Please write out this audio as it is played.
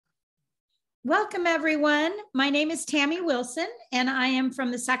Welcome, everyone. My name is Tammy Wilson, and I am from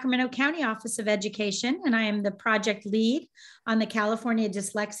the Sacramento County Office of Education, and I am the project lead on the California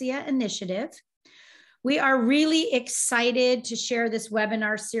Dyslexia Initiative. We are really excited to share this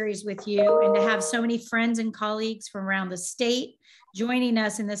webinar series with you and to have so many friends and colleagues from around the state joining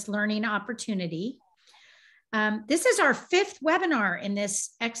us in this learning opportunity. This is our fifth webinar in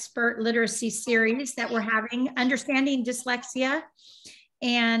this expert literacy series that we're having, Understanding Dyslexia.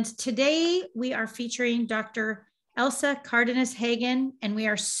 And today we are featuring Dr. Elsa Cárdenas-Hagan, and we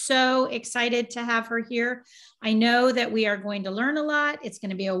are so excited to have her here. I know that we are going to learn a lot. It's going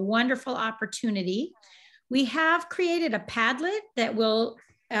to be a wonderful opportunity. We have created a Padlet that will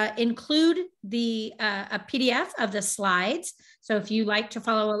include a PDF of the slides. So if you like to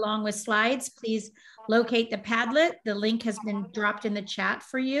follow along with slides, please locate the Padlet. The link has been dropped in the chat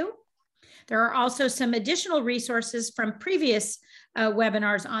for you. There are also some additional resources from previous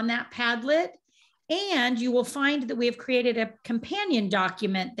webinars on that Padlet. And you will find that we have created a companion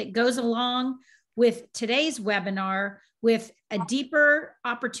document that goes along with today's webinar with a deeper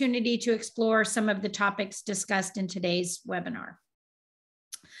opportunity to explore some of the topics discussed in today's webinar.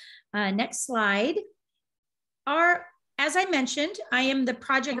 Next slide. As I mentioned, I am the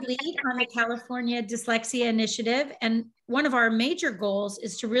project lead on the California Dyslexia Initiative. And one of our major goals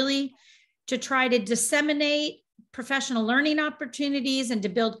is to try to disseminate professional learning opportunities and to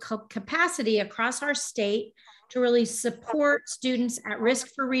build capacity across our state to really support students at risk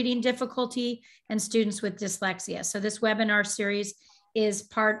for reading difficulty and students with dyslexia. So this webinar series is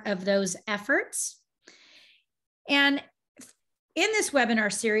part of those efforts. And in this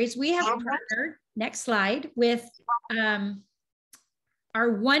webinar series, we have partnered, next slide, with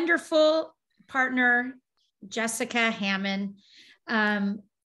our wonderful partner, Jessica Hammond,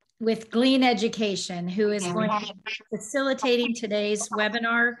 with Glean Education, who is going to be facilitating today's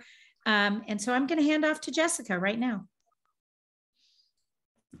webinar. And so I'm going to hand off to Jessica right now.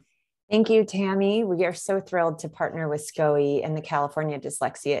 Thank you, Tammy. We are so thrilled to partner with SCOE and the California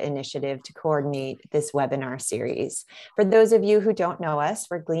Dyslexia Initiative to coordinate this webinar series. For those of you who don't know us,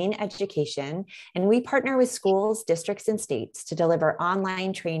 we're Glean Education, and we partner with schools, districts, and states to deliver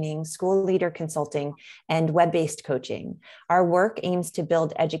online training, school leader consulting, and web-based coaching. Our work aims to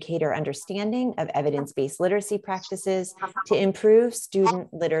build educator understanding of evidence-based literacy practices to improve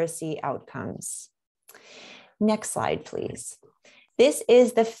student literacy outcomes. Next slide, please. This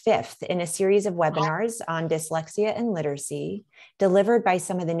is the fifth in a series of webinars on dyslexia and literacy delivered by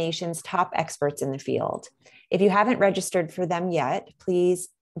some of the nation's top experts in the field. If you haven't registered for them yet, please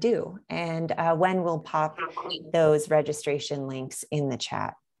do. And Wen will pop those registration links in the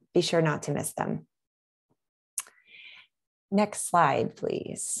chat. Be sure not to miss them. Next slide,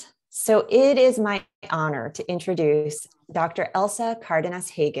 please. So it is my honor to introduce Dr. Elsa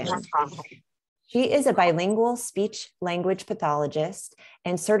Cárdenas-Hagan. She is a bilingual speech-language pathologist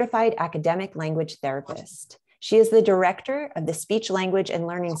and certified academic language therapist. She is the director of the Speech, Language, and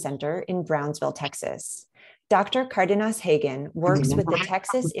Learning Center in Brownsville, Texas. Dr. Cárdenas-Hagan works with the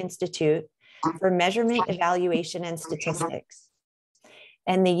Texas Institute for Measurement, Evaluation, and Statistics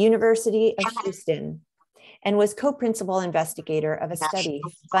and the University of Houston, and was co-principal investigator of a study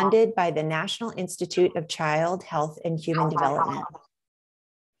funded by the National Institute of Child Health and Human Development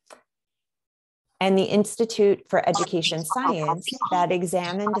and the Institute for Education Science that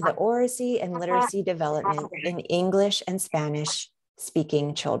examined the oracy and literacy development in English and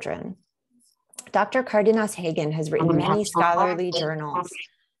Spanish-speaking children. Dr. Cárdenas-Hagan has written many scholarly journals,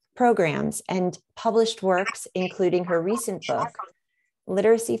 programs, and published works, including her recent book,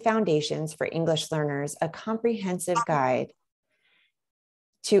 Literacy Foundations for English Learners, a comprehensive guide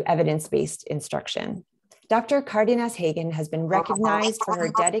to evidence-based instruction. Dr. Cárdenas-Hagan has been recognized for her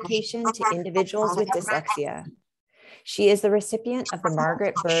dedication to individuals with dyslexia. She is the recipient of the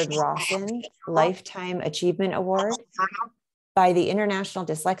Margaret Bird Rawson Lifetime Achievement Award by the International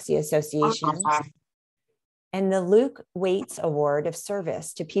Dyslexia Association and the Luke Waits Award of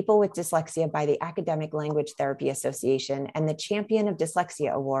Service to People with Dyslexia by the Academic Language Therapy Association and the Champion of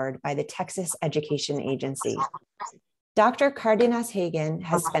Dyslexia Award by the Texas Education Agency. Dr. Cárdenas-Hagan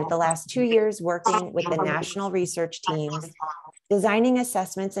has spent the last 2 years working with the national research teams, designing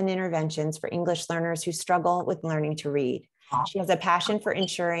assessments and interventions for English learners who struggle with learning to read. She has a passion for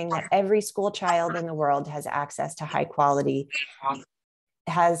ensuring that every school child in the world has access to a high quality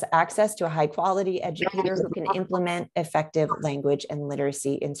educator who can implement effective language and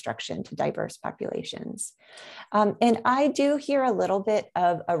literacy instruction to diverse populations. And I do hear a little bit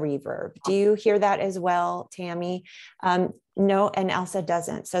of a reverb. Do you hear that as well, Tammy? No, and Elsa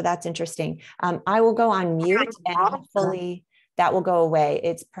doesn't, so that's interesting. I will go on mute and hopefully that will go away.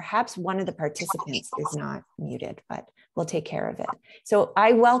 It's perhaps one of the participants is not muted, but we'll take care of it. So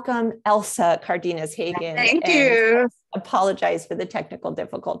I welcome Elsa Cárdenas-Hagan. Thank you. Apologize for the technical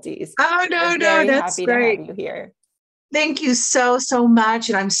difficulties. Oh, no, Very that's happy great. to have you here. Thank you so, so much.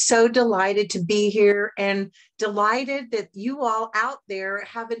 And I'm so delighted to be here and delighted that you all out there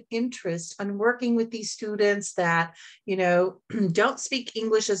have an interest in working with these students that, you know, don't speak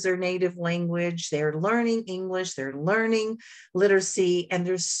English as their native language. They're learning English, they're learning literacy, and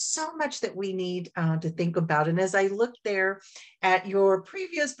there's so much that we need to think about. And as I look there at your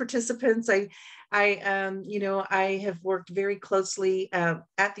previous participants, I have worked very closely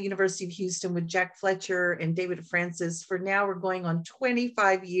at the University of Houston with Jack Fletcher and David Francis for now we're going on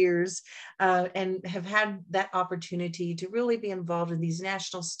 25 years and have had that opportunity to really be involved in these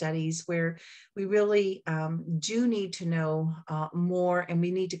national studies where we really do need to know more, and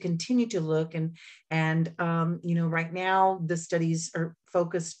we need to continue to look and right now the studies are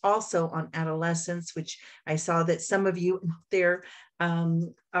focused also on adolescence, which I saw that some of you there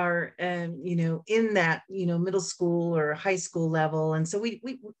are in that middle school or high school level, and so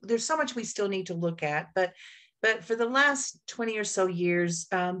we there's so much we still need to look at, but for the last 20 or so years,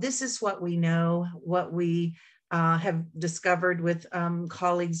 this is what we know, what we have discovered with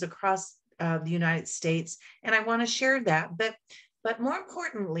colleagues across the United States, and I want to share that. But more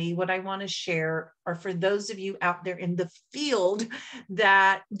importantly, what I want to share are for those of you out there in the field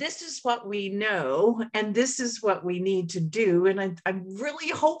that this is what we know and this is what we need to do. And I'm really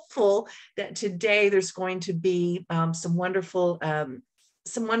hopeful that today there's going to be some wonderful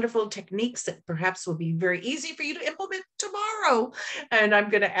techniques that perhaps will be very easy for you to implement tomorrow. And I'm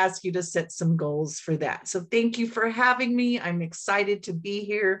going to ask you to set some goals for that. So thank you for having me. I'm excited to be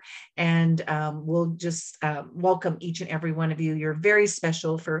here, and we'll just welcome each and every one of you. You're very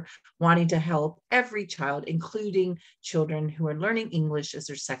special for wanting to help every child, including children who are learning English as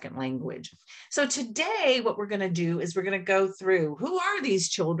their second language. So today, what we're going to do is we're going to go through who are these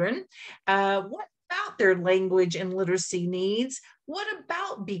children, what about their language and literacy needs? What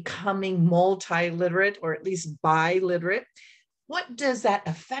about becoming multi-literate or at least biliterate? What does that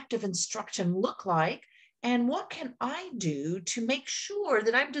effective instruction look like? And what can I do to make sure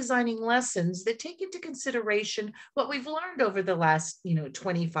that I'm designing lessons that take into consideration what we've learned over the last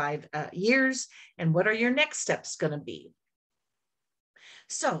 25 years? And what are your next steps going to be?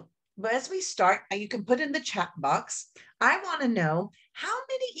 So, but as we start, you can put in the chat box, I want to know, how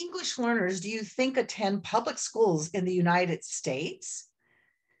many English learners do you think attend public schools in the United States?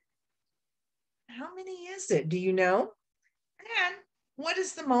 How many is it? Do you know? And what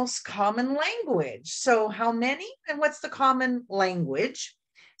is the most common language? So how many and what's the common language?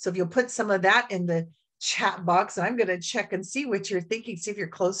 So if you'll put some of that in the chat box, and I'm going to check and see what you're thinking, see if you're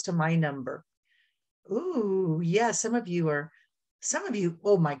close to my number. Ooh, yeah, some of you,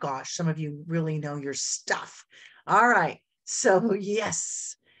 oh my gosh, some of you really know your stuff. All right. So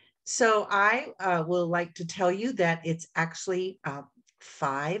yes. So I will like to tell you that it's actually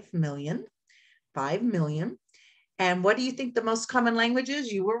 5 million. 5 million. And what do you think the most common language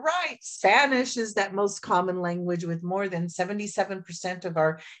is? You were right. Spanish is that most common language, with more than 77% of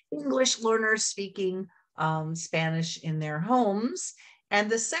our English learners speaking Spanish in their homes. And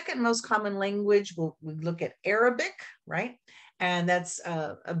the second most common language, we look at Arabic, right? And that's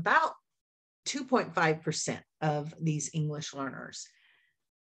about 2.5% of these English learners.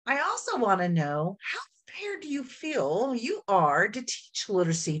 I also want to know, how prepared do you feel you are to teach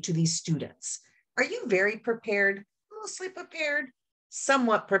literacy to these students? Are you very prepared, mostly prepared,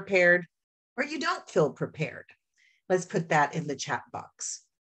 somewhat prepared, or you don't feel prepared? Let's put that in the chat box.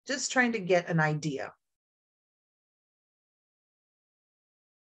 Just trying to get an idea.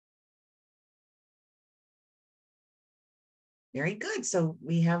 Very good. So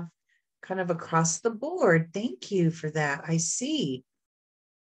we have kind of across the board. Thank you for that. I see.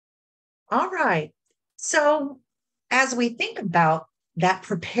 All right. So as we think about that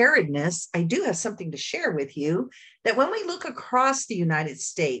preparedness, I do have something to share with you, that when we look across the United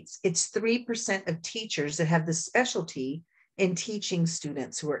States, it's 3% of teachers that have the specialty in teaching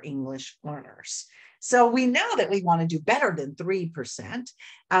students who are English learners. So we know that we want to do better than 3%,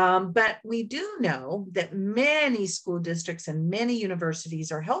 but we do know that many school districts and many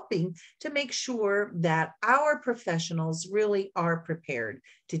universities are helping to make sure that our professionals really are prepared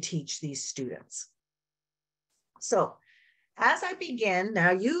to teach these students. So as I begin, now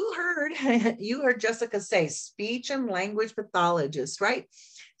you heard Jessica say speech and language pathologist, right?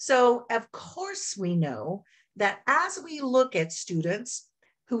 So of course we know that as we look at students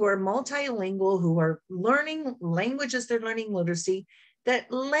who are multilingual, who are learning languages, they're learning literacy,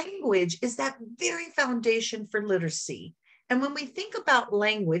 that language is that very foundation for literacy. And when we think about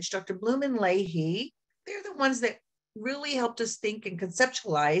language, Dr. Bloom and Leahy, they're the ones that really helped us think and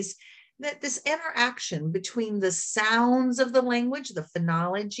conceptualize that this interaction between the sounds of the language, the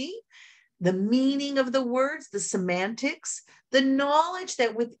phonology, the meaning of the words, the semantics, the knowledge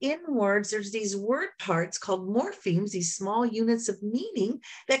that within words, there's these word parts called morphemes, these small units of meaning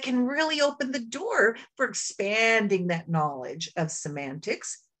that can really open the door for expanding that knowledge of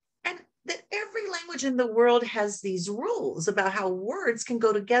semantics. And that every language in the world has these rules about how words can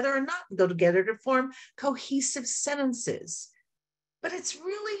go together or not go together to form cohesive sentences. But it's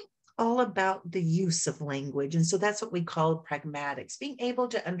really all about the use of language. And so that's what we call pragmatics, being able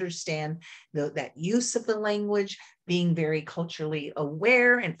to understand that use of the language, being very culturally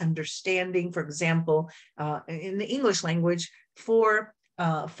aware and understanding, for example, in the English language, for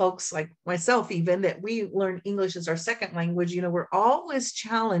folks like myself, even that we learn English as our second language, we're always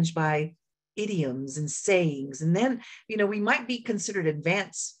challenged by idioms and sayings. And then, we might be considered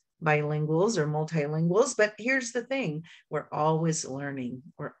advanced bilinguals or multilinguals, but here's the thing, we're always learning.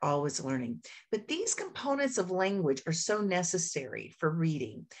 But these components of language are so necessary for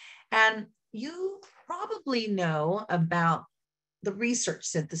reading. And you probably know about the research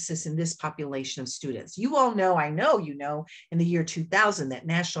synthesis in this population of students. You all know, I know you know, in the year 2000, that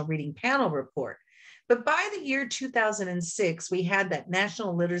National Reading Panel report. But by the year 2006, we had that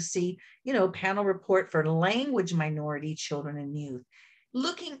National Literacy, panel report for language minority children and youth,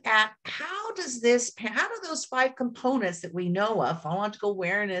 looking at how do those 5 components that we know of, phonological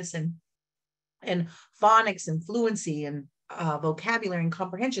awareness and phonics and fluency and vocabulary and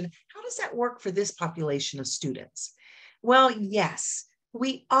comprehension, how does that work for this population of students? Well, yes,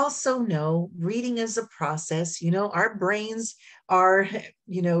 we also know reading is a process. Our brains are,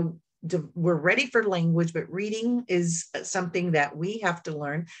 we're ready for language, but reading is something that we have to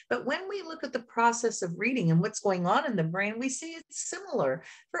learn. But when we look at the process of reading and what's going on in the brain, we see it's similar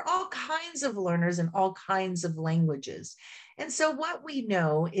for all kinds of learners and all kinds of languages. And so what we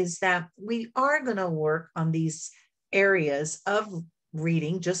know is that we are going to work on these areas of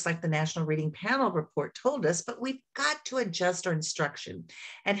reading, just like the National Reading Panel report told us, but we've got to adjust our instruction.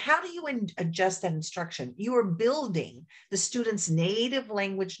 And how do you adjust that instruction? You are building the student's native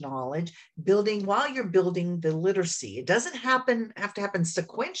language knowledge, while you're building the literacy. It doesn't have to happen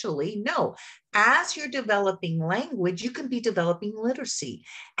sequentially. No, as you're developing language, you can be developing literacy,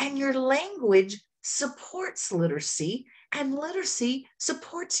 and your language supports literacy, and literacy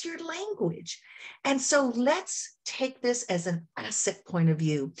supports your language. And so let's take this as an asset point of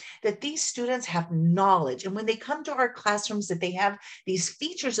view, that these students have knowledge. And when they come to our classrooms, that they have these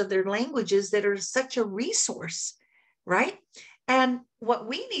features of their languages that are such a resource, right? And what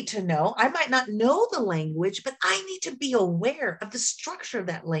we need to know, I might not know the language, but I need to be aware of the structure of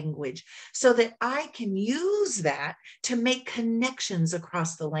that language so that I can use that to make connections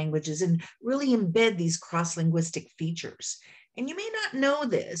across the languages and really embed these cross-linguistic features. And you may not know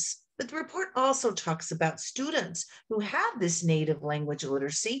this, but the report also talks about students who have this native language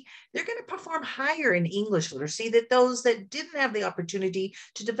literacy. They're going to perform higher in English literacy than those that didn't have the opportunity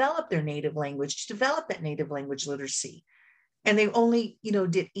to develop their native language, to develop that native language literacy. And they only,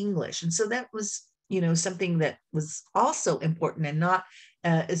 did English. And so that was, something that was also important and not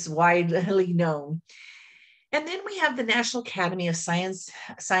as widely known. And then we have the National Academy of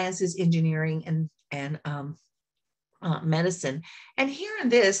Sciences, Engineering, and Medicine. And here in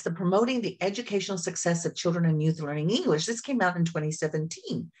this, the Promoting the Educational Success of Children and Youth Learning English, this came out in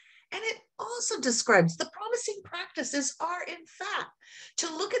 2017. And it also describes the promising practices are, in fact,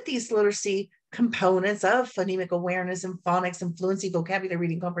 to look at these literacy components of phonemic awareness and phonics and fluency, vocabulary,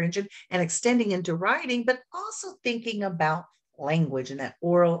 reading comprehension, and extending into writing, but also thinking about language and that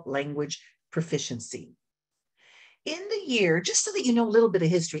oral language proficiency. In the year, just so that you know a little bit of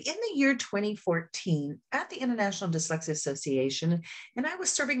history, in the year 2014, at the International Dyslexia Association, and I was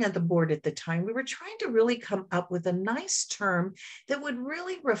serving on the board at the time, we were trying to really come up with a nice term that would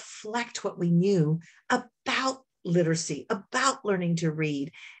really reflect what we knew about literacy, about learning to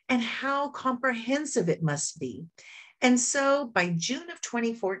read, and how comprehensive it must be. And so by June of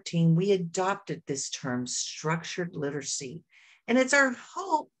 2014, we adopted this term, structured literacy. And it's our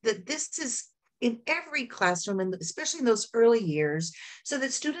hope that this is in every classroom, and especially in those early years, so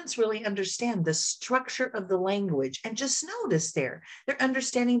that students really understand the structure of the language. And just notice they're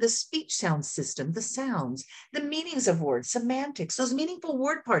understanding the speech sound system, the sounds, the meanings of words, semantics, those meaningful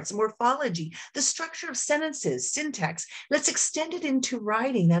word parts, morphology, the structure of sentences, syntax. Let's extend it into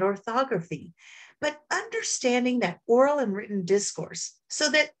writing, that orthography, but understanding that oral and written discourse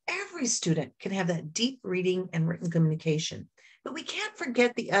so that every student can have that deep reading and written communication. But we can't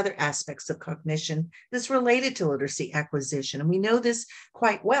forget the other aspects of cognition that's related to literacy acquisition. And we know this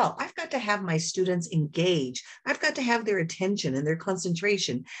quite well. I've got to have my students engage. I've got to have their attention and their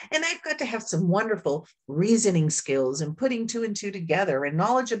concentration. And I've got to have some wonderful reasoning skills and putting two and two together and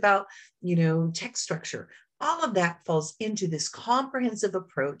knowledge about, text structure. All of that falls into this comprehensive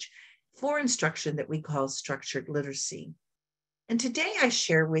approach for instruction that we call structured literacy. And today I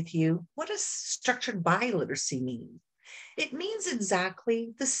share with you, what does structured biliteracy mean? It means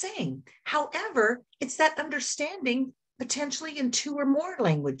exactly the same. However, it's that understanding potentially in two or more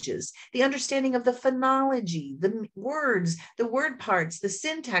languages, the understanding of the phonology, the words, the word parts, the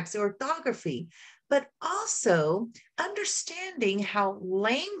syntax, the orthography, but also understanding how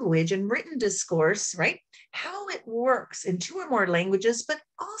language and written discourse, right, how it works in two or more languages, but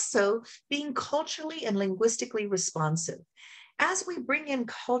also being culturally and linguistically responsive. As we bring in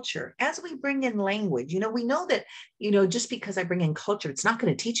culture, as we bring in language, we know that, just because I bring in culture, it's not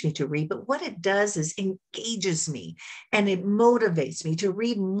going to teach me to read, but what it does is engages me and it motivates me to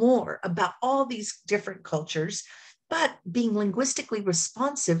read more about all these different cultures. But being linguistically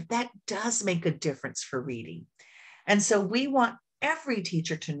responsive, that does make a difference for reading. And so we want every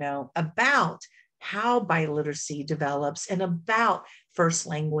teacher to know about how biliteracy develops and about first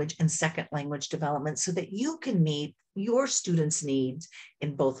language and second language development so that you can meet your students' needs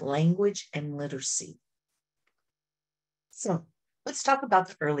in both language and literacy. So let's talk about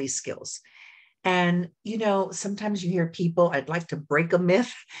the early skills. And, sometimes you hear people, I'd like to break a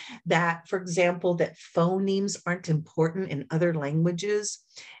myth that, for example, that phonemes aren't important in other languages.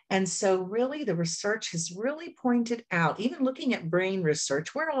 And so really the research has really pointed out, even looking at brain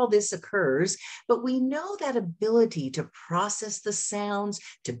research, where all this occurs, but we know that ability to process the sounds,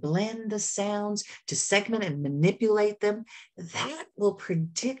 to blend the sounds, to segment and manipulate them, that will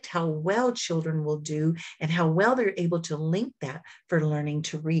predict how well children will do and how well they're able to link that for learning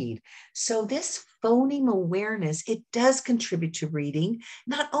to read. So this phoneme awareness, it does contribute to reading,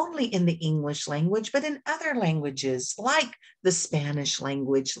 not only in the English language, but in other languages like the Spanish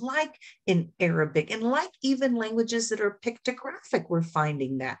language, like in Arabic, and like even languages that are pictographic, we're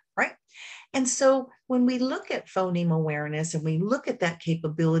finding that, right? And so when we look at phoneme awareness and we look at that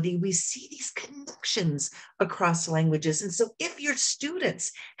capability, we see these connections across languages. And so if your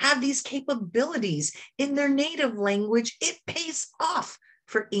students have these capabilities in their native language, it pays off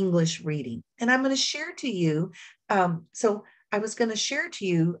for English reading. And I'm going to share to you, I was going to share to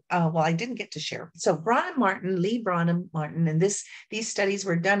you, I didn't get to share. So Lee Branham Martin, and these studies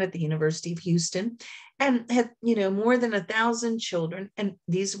were done at the University of Houston and had, more than 1,000 children. And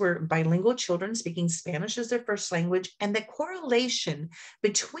these were bilingual children speaking Spanish as their first language. And the correlation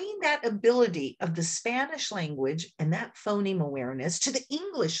between that ability of the Spanish language and that phoneme awareness to the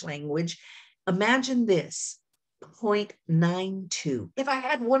English language, imagine this. 0.92. If I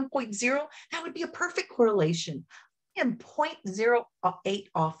had 1.0, that would be a perfect correlation. I am 0.08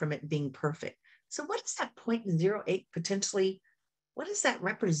 off from it being perfect. So what is that 0.08 potentially? What does that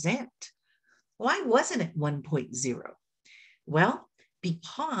represent? Why wasn't it 1.0? Well,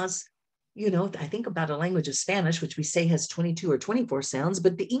 because, I think about a language of Spanish, which we say has 22 or 24 sounds,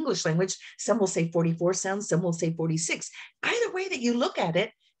 but the English language, some will say 44 sounds, some will say 46. Either way that you look at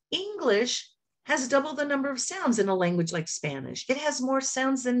it, English has double the number of sounds in a language like Spanish. It has more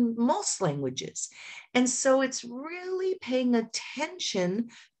sounds than most languages. And so it's really paying attention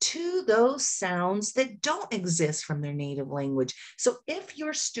to those sounds that don't exist from their native language. So if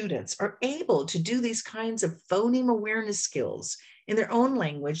your students are able to do these kinds of phoneme awareness skills in their own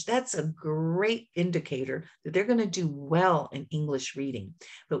language, that's a great indicator that they're going to do well in English reading.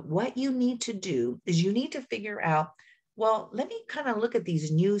 But what you need to do is you need to figure out, well, let me kind of look at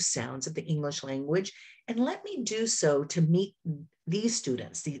these new sounds of the English language, and let me do so to meet these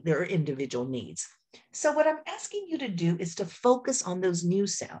students, their individual needs. So what I'm asking you to do is to focus on those new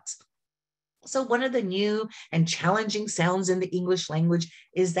sounds. So one of the new and challenging sounds in the English language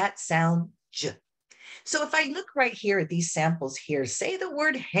is that sound j. So if I look right here at these samples here, say the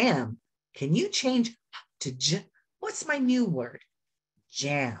word ham. Can you change to j? What's my new word?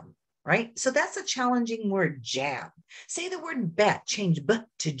 Jam. Right? So that's a challenging word, jam. Say the word bet, change b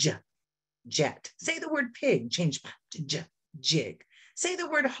to j, jet. Say the word pig, change p to j, jig. Say the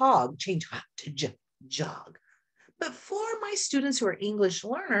word hog, change h to j, jog. But for my students who are English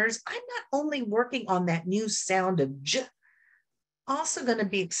learners, I'm not only working on that new sound of j, also going to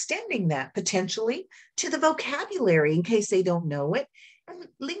be extending that potentially to the vocabulary in case they don't know it, and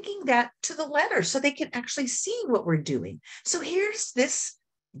linking that to the letter so they can actually see what we're doing. So here's this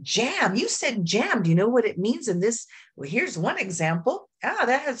jam. You said jam. Do you know what it means in this? Well, here's one example.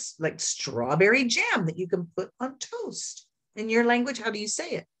 That has like strawberry jam that you can put on toast. In your language, how do you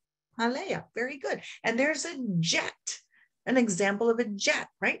say it? Halea. Very good. And there's a jet, an example of a jet,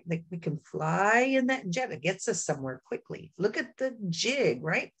 right? Like we can fly in that jet. It gets us somewhere quickly. Look at the jig,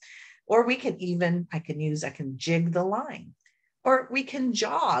 right? Or we can even, I can jig the line. Or we can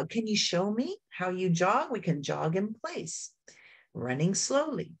jog. Can you show me how you jog? We can jog in place, running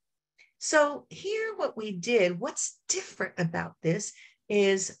slowly. So here what we did, what's different about this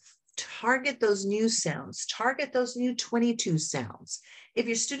is target those new sounds, target those new 22 sounds. If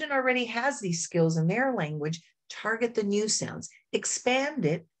your student already has these skills in their language, target the new sounds, expand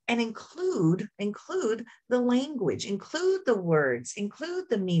it, and include the language, include the words, include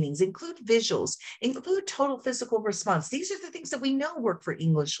the meanings, include visuals, include total physical response. These are the things that we know work for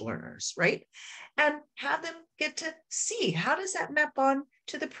English learners, right? And have them get to see, how does that map on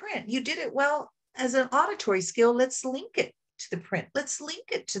to the print? You did it well as an auditory skill. Let's link it to the print. Let's link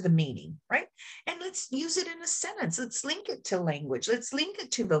it to the meaning, right? And let's use it in a sentence. Let's link it to language. Let's link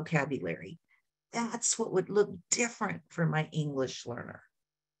it to vocabulary. That's what would look different for my English learner.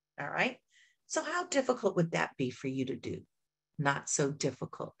 All right. So how difficult would that be for you to do? Not so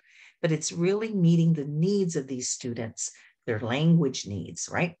difficult, but it's really meeting the needs of these students, their language needs,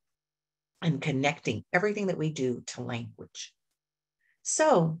 right? And connecting everything that we do to language.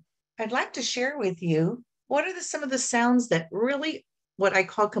 So I'd like to share with you, what are some of the sounds that really, what I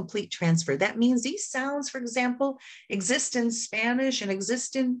call complete transfer? That means these sounds, for example, exist in Spanish and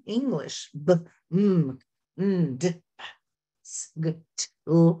exist in English. B, d, s, g, t,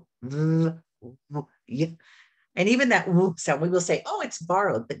 l, v, y. And even that w sound, we will say, oh, it's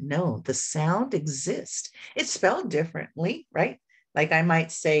borrowed, but no, the sound exists. It's spelled differently, right? Like I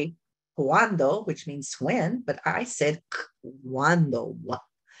might say cuando, which means when, but I said cuando.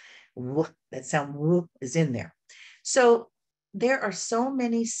 That sound w is in there. So there are so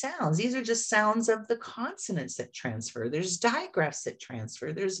many sounds. These are just sounds of the consonants that transfer. There's digraphs that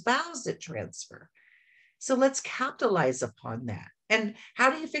transfer. There's vowels that transfer. So let's capitalize upon that. And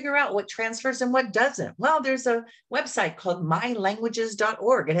how do you figure out what transfers and what doesn't? Well, there's a website called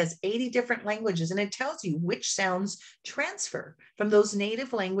mylanguages.org. It has 80 different languages, and it tells you which sounds transfer from those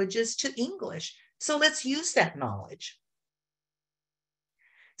native languages to English. So let's use that knowledge.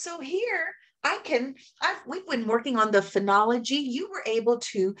 So here we've been working on the phonology. You were able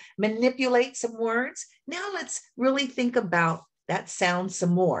to manipulate some words. Now let's really think about that sound some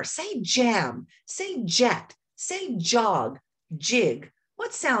more. Say jam, say jet, say jog, jig.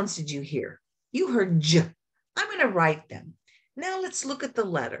 What sounds did you hear? You heard j. I'm going to write them. Now let's look at the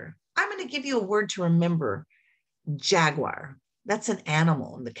letter. I'm going to give you a word to remember. Jaguar. That's an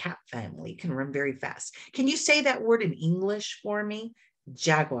animal in the cat family. It can run very fast. Can you say that word in English for me?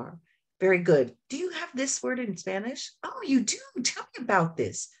 Jaguar. Very good. Do you have this word in Spanish? Oh, you do. Tell me about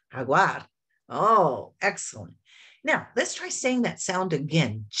this. Jaguar. Oh, excellent. Now, let's try saying that sound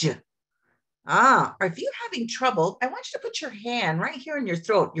again. J. Or if you're having trouble, I want you to put your hand right here in your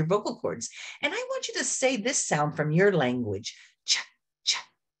throat, your vocal cords, and I want you to say this sound from your language. Ch, ch,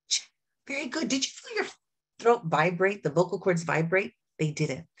 ch. Very good. Did you feel your throat vibrate? The vocal cords vibrate? They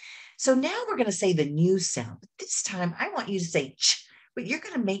didn't. So now we're going to say the new sound. But this time, I want you to say ch, but you're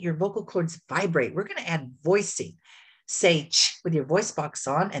going to make your vocal cords vibrate. We're going to add voicing. Say ch with your voice box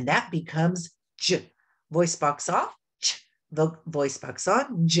on, and that becomes j. Voice box off, ch. Voice box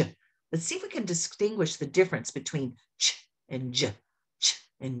on, j. Let's see if we can distinguish the difference between ch and j, ch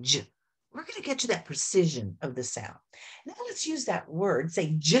and j. We're going to get to that precision of the sound. Now let's use that word.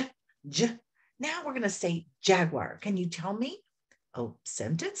 Say j, j. Now we're going to say jaguar. Can you tell me a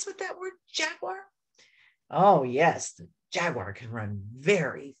sentence with that word jaguar? Oh, yes. The jaguar can run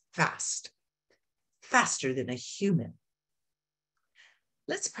very fast, faster than a human.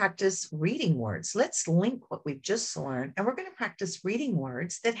 Let's practice reading words. Let's link what we've just learned, and we're going to practice reading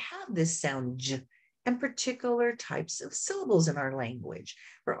words that have this sound j and particular types of syllables in our language.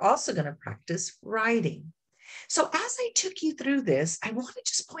 We're also going to practice writing. So as I took you through this, I want to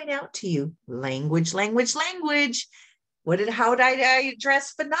just point out to you, language, language, language. How did I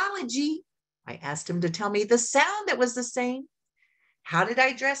address phonology? I asked him to tell me the sound that was the same. How did I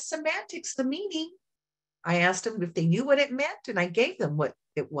address semantics, the meaning? I asked them if they knew what it meant, and I gave them what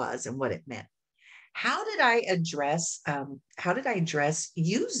it was and what it meant. How did I address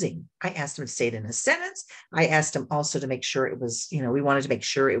using? I asked them to say it in a sentence. I asked them also to make sure it was, we wanted to make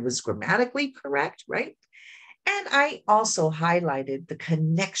sure it was grammatically correct, right? And I also highlighted the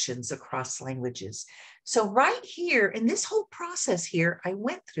connections across languages. So right here in this whole process here, I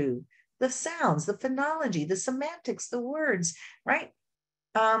went through the sounds, the phonology, the semantics, the words, right?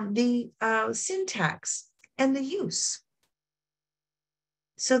 The syntax and the use.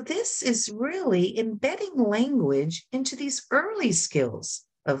 So this is really embedding language into these early skills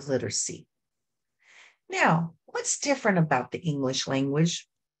of literacy. Now, what's different about the English language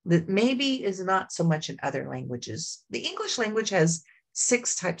that maybe is not so much in other languages? The English language has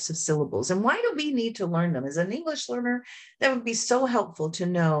 6 types of syllables. And why do we need to learn them? As an English learner, that would be so helpful to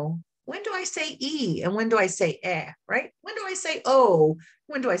know, when do I say E and when do I say eh, right? When do I say O?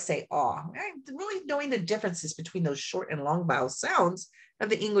 When do I say aw? Right? Really knowing the differences between those short and long vowel sounds of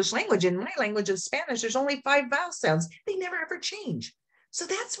the English language. In my language of Spanish, there's only 5 vowel sounds. They never ever change. So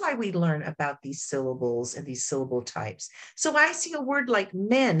that's why we learn about these syllables and these syllable types. So I see a word like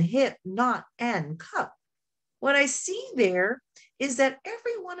men, hip, knot, and cup. What I see there is that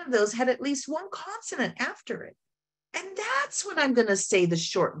every one of those had at least one consonant after it. And that's when I'm going to say the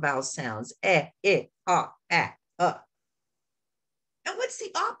short vowel sounds, eh, ah, And what's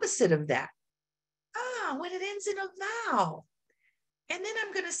the opposite of that? When it ends in a vowel. And then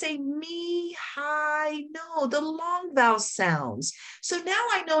I'm going to say me, hi, no, the long vowel sounds. So now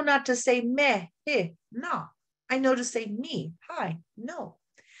I know not to say me, no. I know to say me, hi, no.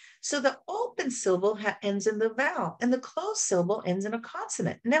 So the open syllable ends in the vowel and the closed syllable ends in a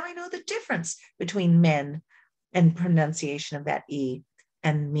consonant. Now I know the difference between men and pronunciation of that E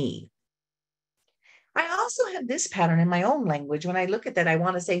and me. I also have this pattern in my own language. When I look at that, I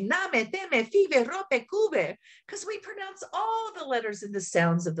want to say name, teme, five, rope, kube, because we pronounce all the letters and the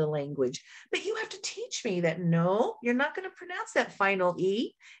sounds of the language. But you have to teach me that no, you're not going to pronounce that final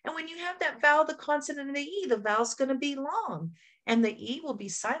E. And when you have that vowel, the consonant and the E, the vowel's going to be long and the E will be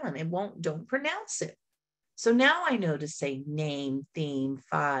silent. Don't pronounce it. So now I know to say name, theme,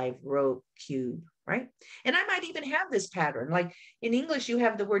 5, rope, cube, right? And I might even have this pattern. Like in English, you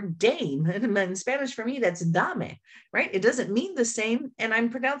have the word dame. And in Spanish, for me, that's dame, right? It doesn't mean the same. And I'm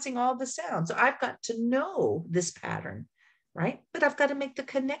pronouncing all the sounds. So I've got to know this pattern, right? But I've got to make the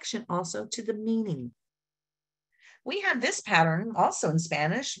connection also to the meaning. We have this pattern also in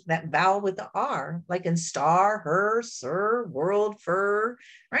Spanish, that vowel with the R, like in star, her, sir, world, fur,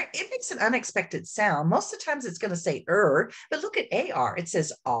 right? It makes an unexpected sound. Most of the times it's going to say but look at AR, it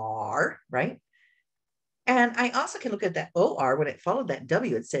says R, right? And I also can look at that OR, when it followed that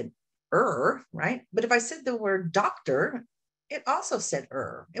W, it said right? But if I said the word doctor, it also said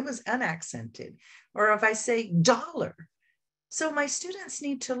it was unaccented. Or if I say dollar. So my students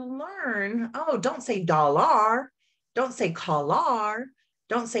need to learn, don't say dollar, don't say collar,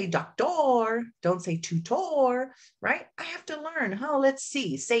 don't say doctor, don't say tutor, right? I have to learn, let's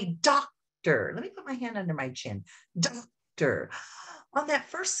see, say doctor. Let me put my hand under my chin. Doctor. On that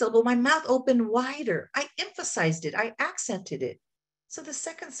first syllable, my mouth opened wider. I emphasized it. I accented it. So the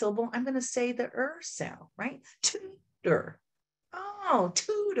second syllable, I'm going to say the sound, right? Tutor.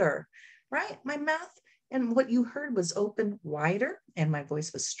 Tutor, right? My mouth and what you heard was open wider and my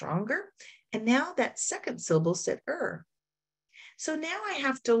voice was stronger. And now that second syllable said So now I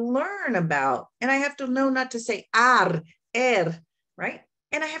have to learn about, and I have to know not to say right?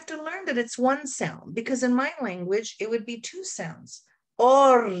 And I have to learn that it's one sound, because in my language, it would be 2 sounds.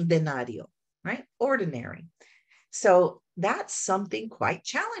 Ordinario, right? Ordinary. So that's something quite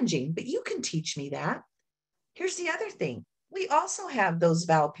challenging, but you can teach me that. Here's the other thing. We also have those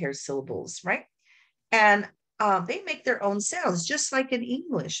vowel pair syllables, right? And they make their own sounds, just like in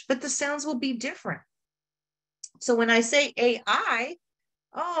English, but the sounds will be different. So when I say AI,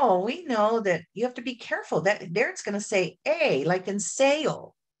 we know that you have to be careful. That there it's going to say A, like in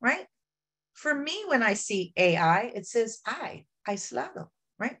sail, right? For me, when I see AI, it says aislado,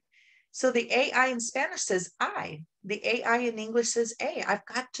 right? So the AI in Spanish says I. The AI in English says A. I've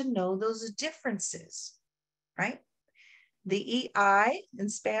got to know those differences, right? The EI in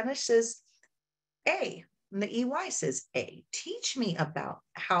Spanish says A, and the EY says A. Teach me about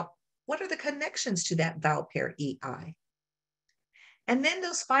what are the connections to that vowel pair EI? And then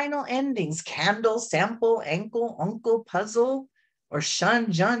those final endings, candle, sample, ankle, uncle, puzzle, or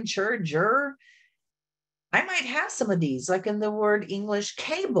shun, jun, chur, jur. I might have some of these, like in the word English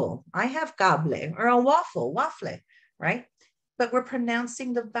cable. I have cable, or a waffle, right? But we're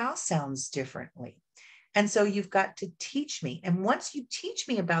pronouncing the vowel sounds differently. And so you've got to teach me. And once you teach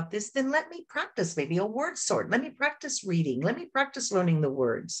me about this, then let me practice maybe a word sort. Let me practice reading. Let me practice learning the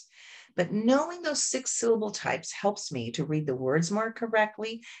words. But knowing those 6 syllable types helps me to read the words more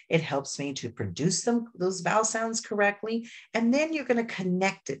correctly. It helps me to produce those vowel sounds correctly. And then you're going to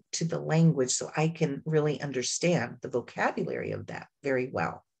connect it to the language so I can really understand the vocabulary of that very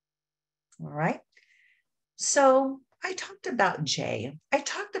well. All right. So I talked about J. I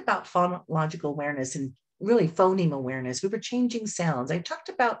talked about phonological awareness and really phoneme awareness. We were changing sounds. I talked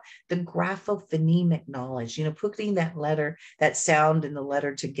about the graphophonemic knowledge, putting that letter, that sound and the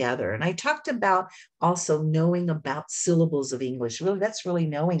letter together. And I talked about also knowing about syllables of English. Really, that's really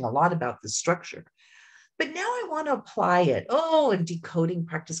knowing a lot about the structure. But now I want to apply it. Oh, and decoding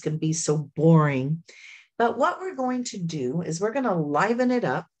practice can be so boring. But what we're going to do is we're going to liven it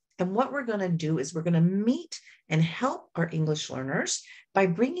up. And what we're going to do is we're going to meet and help our English learners by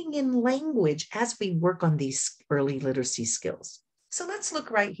bringing in language as we work on these early literacy skills. So let's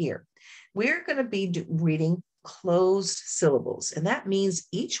look right here. We're going to be reading closed syllables. And that means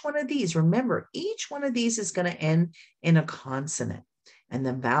each one of these, remember, each one of these is going to end in a consonant. And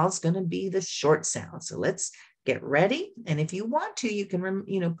the vowel is going to be the short sound. So let's get ready. And if you want to, you can,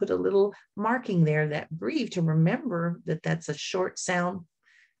 put a little marking there, that brief, to remember that that's a short sound,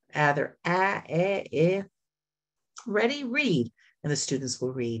 either Ready, read. And the students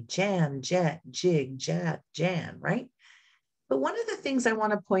will read jam, jet, jig, jab, jan, right? But one of the things I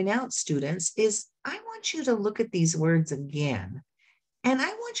want to point out, students, is I want you to look at these words again. And I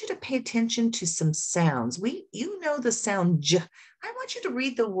want you to pay attention to some sounds. You know the sound j. I want you to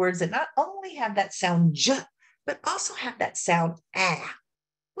read the words that not only have that sound j, but also have that sound ah.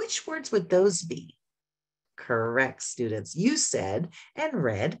 Which words would those be? Correct, students. You said and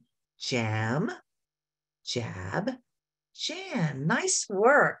read jam, jab, jan. Nice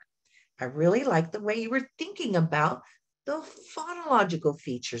work. I really like the way you were thinking about the phonological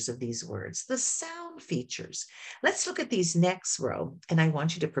features of these words, the sound features. Let's look at these next row, and I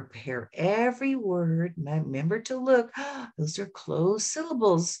want you to prepare every word. Remember to look, those are closed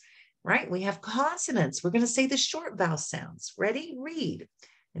syllables, right? We have consonants. We're going to say the short vowel sounds. Ready? Read.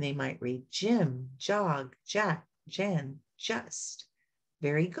 And they might read Jim, jog, jack, jan, just.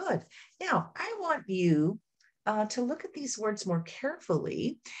 Very good. Now, I want you to look at these words more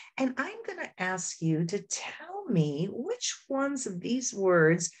carefully, and I'm going to ask you to tell me which ones of these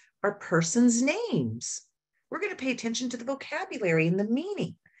words are persons' names. We're going to pay attention to the vocabulary and the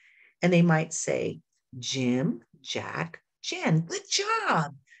meaning. And they might say Jim, Jack, Jen. Good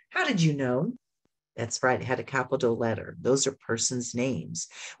job. How did you know? That's right, it had a capital letter. Those are persons' names.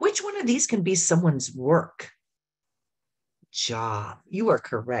 Which one of these can be someone's work? Job. You are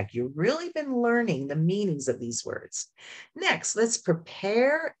correct. You've really been learning the meanings of these words. Next, let's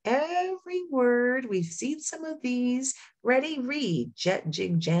prepare every word. We've seen some of these. Ready? Read. Jet,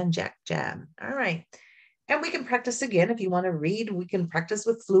 jig, jan, jack, jam. All right. And we can practice again. If you want to read, we can practice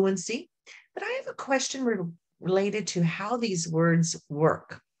with fluency. But I have a question related to how these words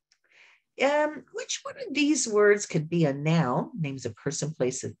work. Which one of these words could be a noun, names a person,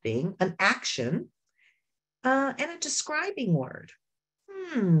 place, a thing, an action, and a describing word?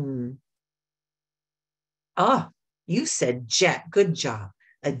 Oh, you said jet. Good job.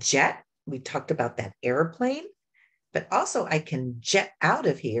 A jet, we talked about that airplane, but also I can jet out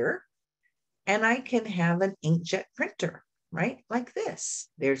of here, and I can have an inkjet printer, right? Like this.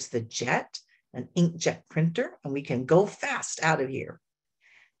 There's the jet, an inkjet printer, and we can go fast out of here.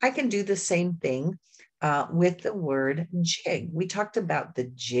 I can do the same thing with the word jig. We talked about the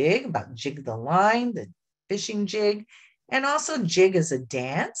jig, about jig the line, the fishing jig, and also jig as a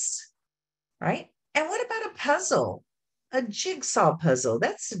dance, right? And what about a puzzle? A jigsaw puzzle,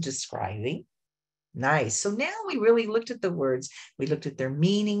 that's describing. Nice. So now we really looked at the words. We looked at their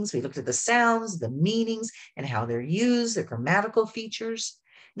meanings. We looked at the sounds, the meanings, and how they're used, their grammatical features.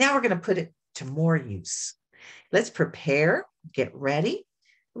 Now we're going to put it to more use. Let's prepare, get ready,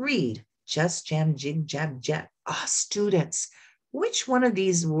 read. Just, jam, jig, jab, jet. Students, which one of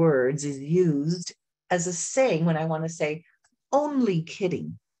these words is used as a saying when I want to say, only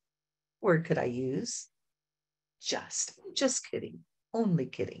kidding? Word could I use? Just kidding, only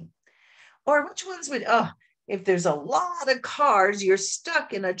kidding. Or which ones would, if there's a lot of cars, you're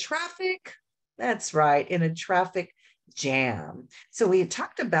stuck in a traffic. That's right, in a traffic jam. So we had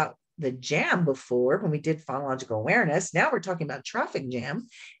talked about the jam before when we did phonological awareness. Now we're talking about traffic jam.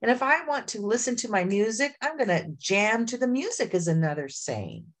 And if I want to listen to my music, I'm going to jam to the music is another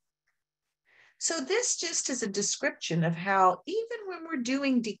saying. So this just is a description of how even when we're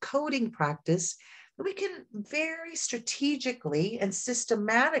doing decoding practice, we can very strategically and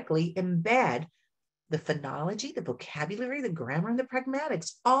systematically embed the phonology, the vocabulary, the grammar, and the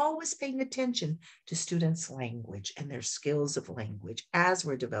pragmatics, always paying attention to students' language and their skills of language as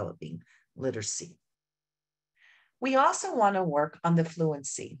we're developing literacy. We also want to work on the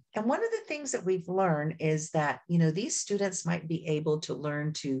fluency. And one of the things that we've learned is that, these students might be able to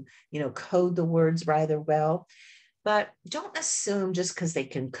learn to, code the words rather well. But don't assume just because they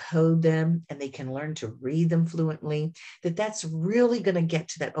can code them and they can learn to read them fluently, that that's really going to get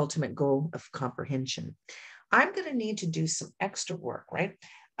to that ultimate goal of comprehension. I'm going to need to do some extra work, right?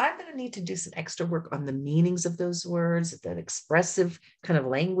 I'm going to need to do some extra work on the meanings of those words, that expressive kind of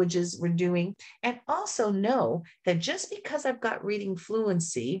languages we're doing, and also know that just because I've got reading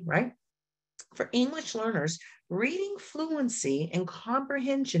fluency, right? For English learners, reading fluency and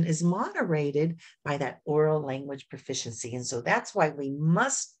comprehension is moderated by that oral language proficiency. And so that's why we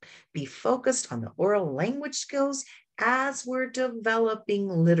must be focused on the oral language skills as we're developing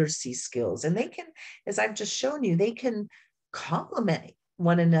literacy skills. And they can, as I've just shown you, they can complement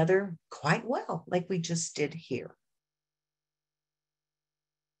one another quite well, like we just did here.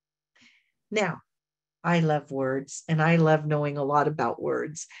 Now, I love words and I love knowing a lot about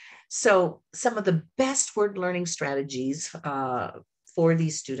words. So some of the best word learning strategies for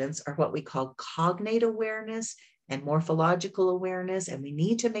these students are what we call cognate awareness and morphological awareness. And we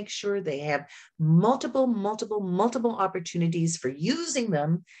need to make sure they have multiple opportunities for using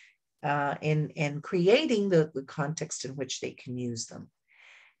them and creating the context in which they can use them.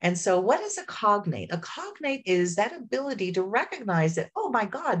 And so what is a cognate? A cognate is that ability to recognize that, oh my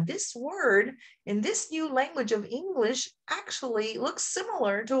God, this word in this new language of English actually looks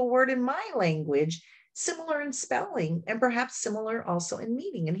similar to a word in my language, similar in spelling, and perhaps similar also in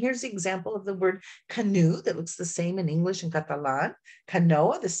meaning. And here's the example of the word canoe that looks the same in English and Catalan,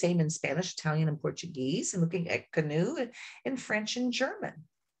 canoa, the same in Spanish, Italian, and Portuguese, and looking at canoe in French and German.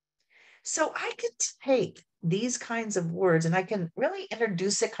 So I could take these kinds of words and I can really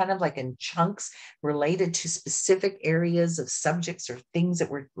introduce it kind of like in chunks related to specific areas of subjects or things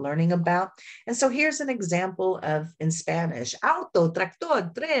that we're learning about. And so here's an example of in Spanish, auto,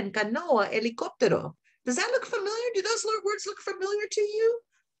 tractor, tren, canoa, helicóptero. Does that look familiar? Do those words look familiar to you?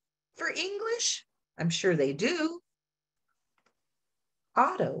 For English, I'm sure they do.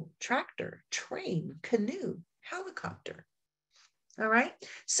 Auto, tractor, train, canoe, helicopter. All right.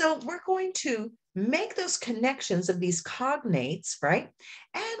 So we're going to make those connections of these cognates, right?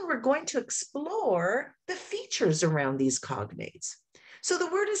 And we're going to explore the features around these cognates. So the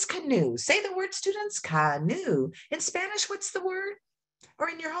word is canoe. Say the word, students, canoe. In Spanish, what's the word? Or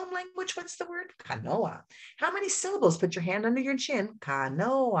in your home language, what's the word? Canoa. How many syllables? Put your hand under your chin.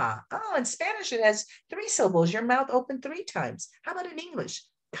 Canoa. Oh, in Spanish, it has 3 syllables. Your mouth open 3 times. How about in English?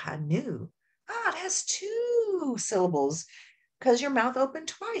 Canoe. Ah, it has 2 syllables. Because your mouth opened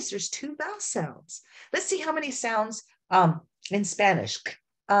twice. There's 2 vowel sounds. Let's see how many sounds in Spanish. K,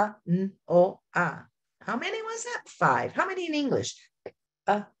 n, o, a. How many was that? 5. How many in English?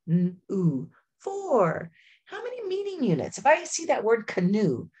 K, n, u. 4. How many meaning units? If I see that word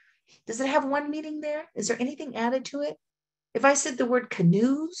canoe, does it have 1 meaning there? Is there anything added to it? If I said the word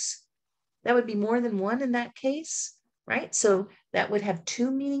canoes, that would be more than 1 in that case, right? So that would have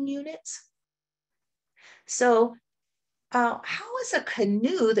 2 meaning units. So how is a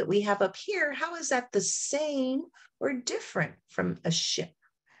canoe that we have up here, how is that the same or different from a ship?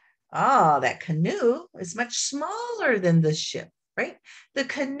 That canoe is much smaller than the ship, right? The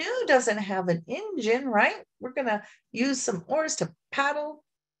canoe doesn't have an engine, right? We're going to use some oars to paddle,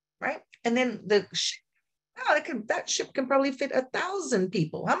 right? And then the ship, that ship can probably fit 1,000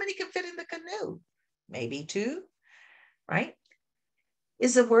 people. How many can fit in the canoe? Maybe 2, right?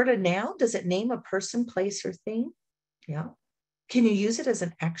 Is the word a noun? Does it name a person, place, or thing? Yeah. Can you use it as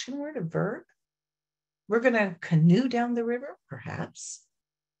an action word, a verb? We're going to canoe down the river, perhaps.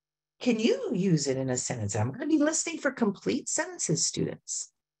 Can you use it in a sentence? I'm going to be listening for complete sentences,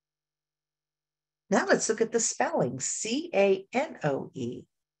 students. Now let's look at the spelling, C-A-N-O-E.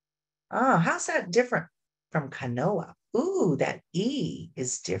 How's that different from canoa? Ooh, that E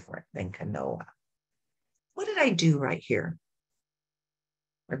is different than canoa. What did I do right here?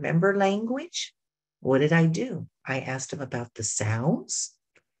 Remember language? What did I do? I asked him about the sounds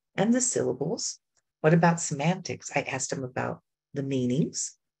and the syllables. What about semantics? I asked him about the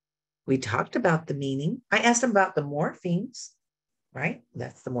meanings. We talked about the meaning. I asked him about the morphemes, right?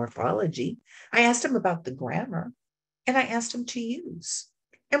 That's the morphology. I asked him about the grammar, and I asked him to use.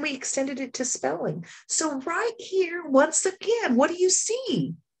 And we extended it to spelling. So right here, once again, what do you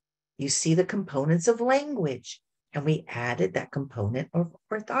see? You see the components of language, and we added that component of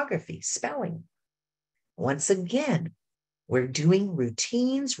orthography, spelling. Once again, we're doing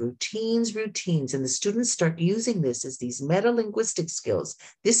routines, and the students start using this as these meta-linguistic skills.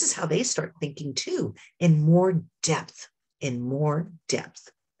 This is how they start thinking too, in more depth.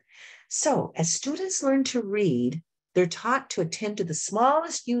 So as students learn to read, they're taught to attend to the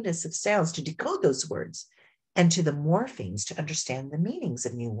smallest units of sounds to decode those words. and to the morphemes to understand the meanings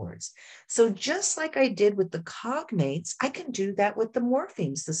of new words. So just like I did with the cognates, I can do that with the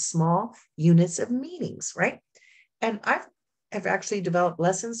morphemes, the small units of meanings, right? And I've actually developed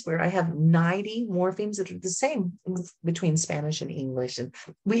lessons where I have 90 morphemes that are the same between Spanish and English. And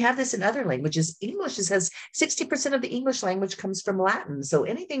we have this in other languages. English has 60% of the English language comes from Latin. So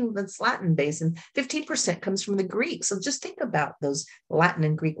anything that's Latin based, and 15% comes from the Greek. So just think about those Latin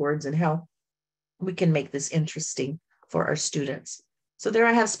and Greek words and how we can make this interesting for our students. So there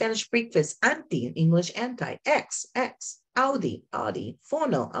I have Spanish breakfast, anti, English anti, ex, audi,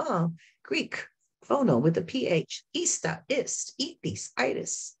 phono, Greek, phono with a PH, ista, ist, itis,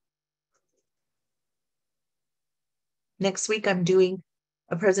 itis. Next week, I'm doing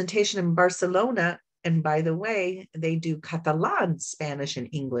a presentation in Barcelona. And by the way, they do Catalan, Spanish, and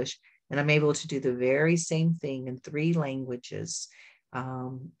English. And I'm able to do the very same thing in 3 languages.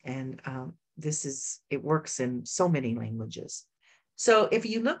 It works in so many languages. So if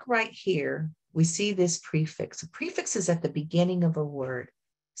you look right here, we see this prefix. A prefix is at the beginning of a word.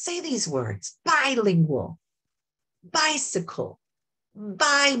 Say these words: bilingual, bicycle,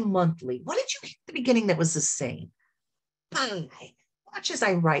 bi-monthly. What did you hear at the beginning that was the same? Bi. Watch as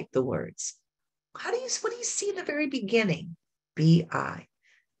I write the words. What do you see in the very beginning? Bi.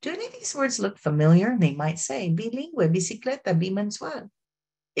 Do any of these words look familiar? They might say bilingüe, bicicleta, bimensual.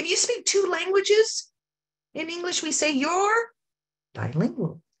 If you speak 2 languages, in English we say you're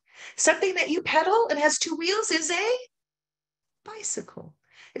bilingual. Something that you pedal and has 2 wheels is a bicycle.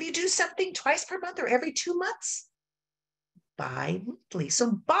 If you do something twice per month or every 2 months, bi-monthly.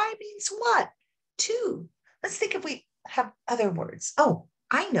 So bi means what? 2. Let's think if we have other words. Oh,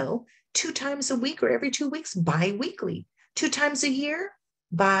 I know. 2 times a week or every 2 weeks, bi-weekly. 2 times a year,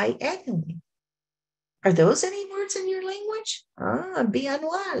 bi-annually. Are those any words in your language?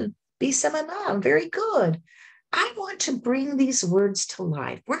 Bianual, bisemanal, very good. I want to bring these words to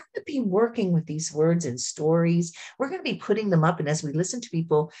life. We're going to be working with these words in stories. We're going to be putting them up. And as we listen to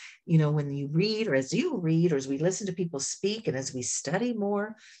people, when you read or as you read or as we listen to people speak and as we study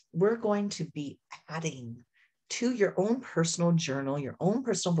more, we're going to be adding to your own personal journal, your own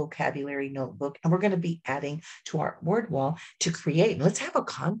personal vocabulary notebook. And we're going to be adding to our word wall to create. And let's have a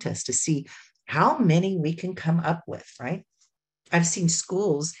contest to see how many we can come up with, right? I've seen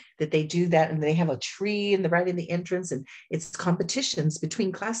schools that they do that and they have a tree right in the entrance and it's competitions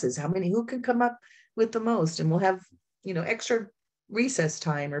between classes. Who can come up with the most? And we'll have, extra recess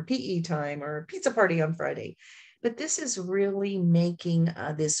time or PE time or pizza party on Friday. But this is really making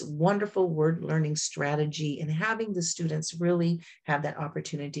this wonderful word learning strategy and having the students really have that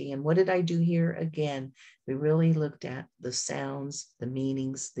opportunity. And what did I do here? Again, we really looked at the sounds, the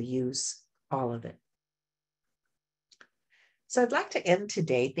meanings, the use, all of it. So I'd like to end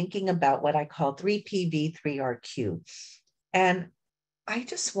today thinking about what I call 3PV, 3RQ. And I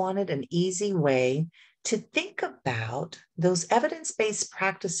just wanted an easy way to think about those evidence-based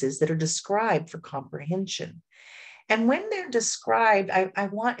practices that are described for comprehension. And when they're described,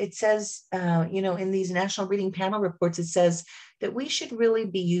 it says, in these National Reading Panel reports, it says that we should really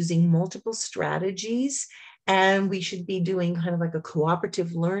be using multiple strategies and we should be doing kind of like a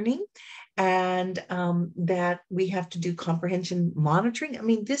cooperative learning. And that we have to do comprehension monitoring. I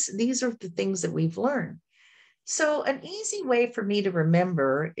mean, these are the things that we've learned. So an easy way for me to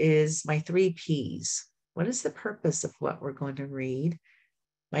remember is my 3 Ps. What is the purpose of what we're going to read?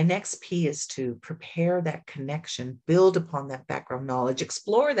 My next P is to prepare that connection, build upon that background knowledge,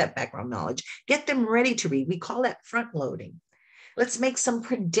 explore that background knowledge, get them ready to read. We call that front loading. Let's make some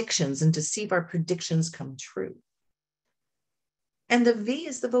predictions and to see if our predictions come true. And the V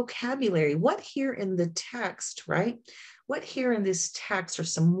is the vocabulary. What here in the text, right? What here in this text are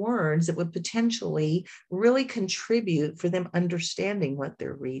some words that would potentially really contribute for them understanding what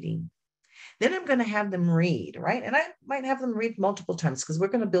they're reading? Then I'm going to have them read, right? And I might have them read multiple times because we're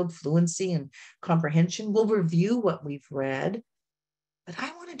going to build fluency and comprehension. We'll review what we've read. But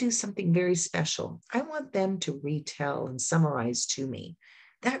I want to do something very special. I want them to retell and summarize to me.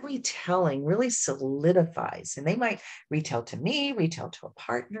 That retelling really solidifies, and they might retell to me, retell to a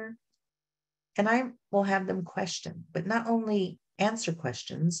partner, and I will have them question, but not only answer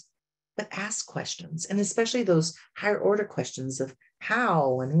questions, but ask questions, and especially those higher order questions of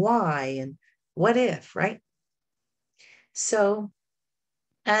how and why and what if, right? So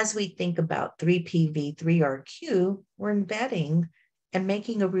as we think about 3PV, 3RQ, we're embedding and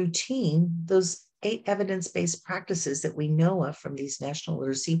making a routine those 8 evidence-based practices that we know of from these National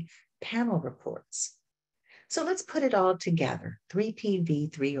Literacy Panel reports. So let's put it all together,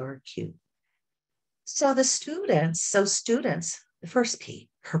 3PV, 3RQ. So students, the first P,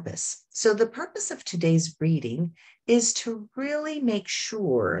 purpose. So the purpose of today's reading is to really make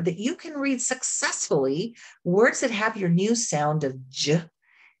sure that you can read successfully words that have your new sound of j,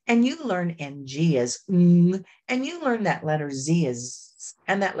 and you learn ng as and you learn that letter z as,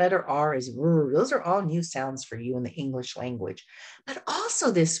 and that letter r as r. Those are all new sounds for you in the English language. But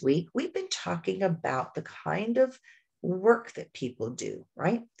also this week, we've been talking about the kind of work that people do,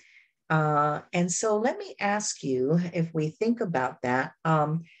 right? And so let me ask you, if we think about that,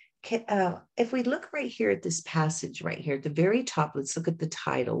 if we look right here at this passage right here at the very top, let's look at the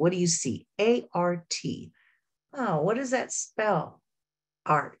title. What do you see? A-R-T. Oh, what does that spell?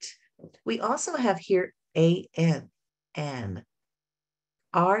 Art. We also have here A-N, and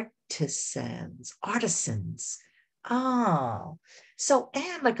artisans, artisans. Oh, so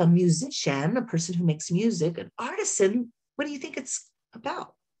and like a musician, a person who makes music, an artisan, what do you think it's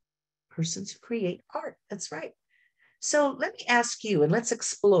about? Persons who create art. That's right. So let me ask you, and let's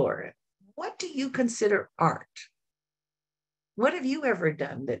explore it. What do you consider art? What have you ever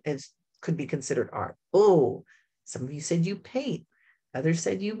done that could be considered art? Oh, some of you said you paint. Others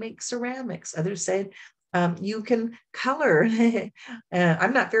said you make ceramics. Others said you can color.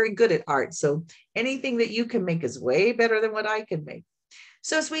 I'm not very good at art, so anything that you can make is way better than what I can make.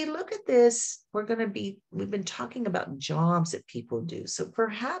 So as we look at this, we've been talking about jobs that people do. So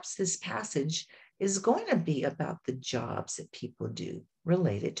perhaps this passage is going to be about the jobs that people do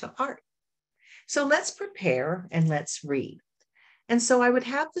related to art. So let's prepare and let's read. And so I would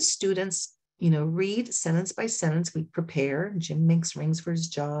have the students, read sentence by sentence. We prepare. Jim makes rings for his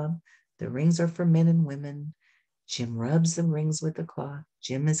job. The rings are for men and women. Jim rubs the rings with a cloth.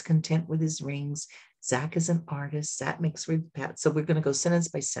 Jim is content with his rings. Zach is an artist. Zach makes rings. So we're going to go sentence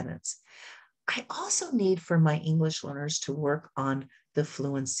by sentence. I also need for my English learners to work on the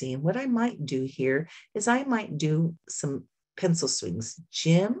fluency. And what I might do here is I might do some pencil swings.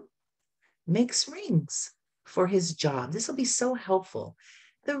 Jim makes rings for his job. This will be so helpful.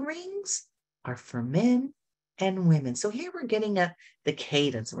 The rings are for men and women. So here we're getting at the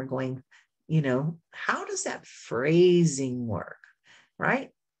cadence. We're going, how does that phrasing work, right?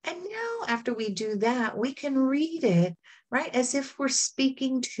 And now after we do that, we can read it, right, as if we're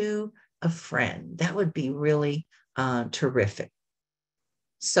speaking to a friend. That would be really terrific.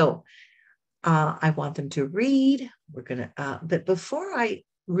 So I want them to read. We're going to, but before I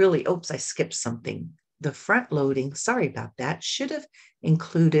really, I skipped something. The front loading, sorry about that, should have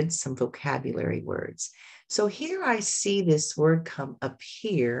included some vocabulary words. So here I see this word come up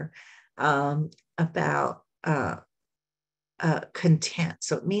here about content.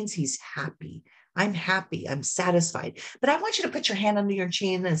 So it means he's happy. I'm happy. I'm satisfied. But I want you to put your hand under your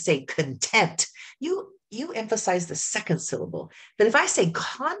chin and say content. You emphasize the second syllable. But if I say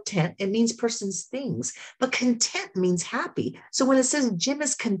content, it means person's things. But content means happy. So when it says Jim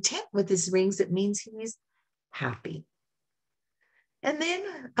is content with his rings, it means he's happy. And then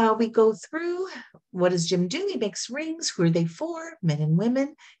we go through, what does Jim do? He makes rings. Who are they for? Men and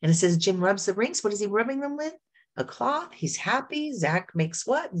women. And it says Jim rubs the rings. What is he rubbing them with? A cloth. He's happy. Zach makes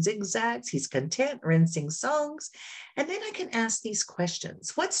what? Zigzags. He's content. Ren sings songs. And then I can ask these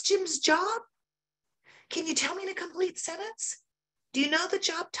questions. What's Jim's job? Can you tell me in a complete sentence? Do you know the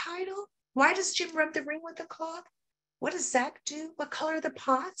job title? Why does Jim rub the ring with a cloth? What does Zach do? What color are the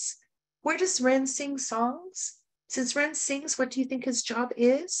pots? Where does Ren sing songs? Since Ren sings, what do you think his job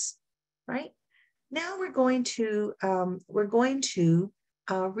is? Right? Now we're going to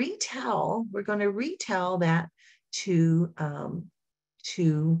retell. We're going to retell that to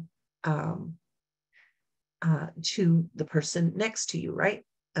the person next to you, right?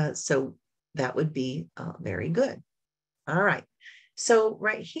 So that would be very good. All right. So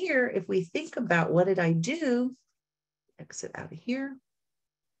right here, if we think about what did I do? Exit out of here.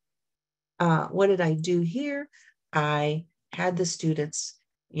 What did I do here? I had the students,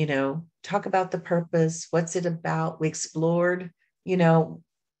 talk about the purpose. What's it about? We explored,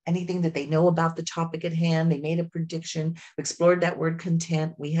 anything that they know about the topic at hand. They made a prediction. We explored that word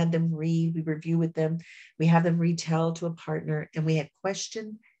content. We had them read, we review with them. We have them retell to a partner, and we had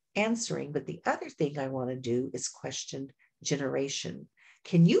question answering. But the other thing I want to do is question generation.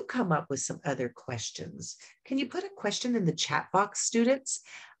 Can you come up with some other questions? Can you put a question in the chat box, students?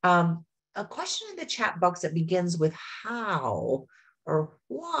 A question in the chat box that begins with how or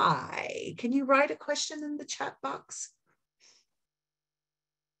why. Can you write a question in the chat box?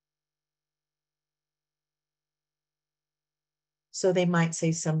 So they might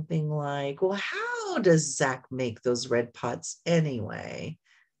say something like, well, how does Zach make those red pots anyway?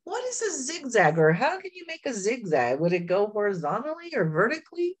 What is a zigzag, or how can you make a zigzag? Would it go horizontally or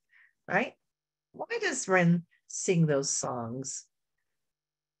vertically, right? Why does Ren sing those songs?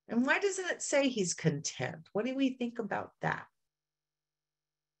 And why doesn't it say he's content? What do we think about that?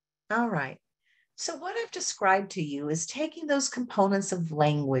 All right. So what I've described to you is taking those components of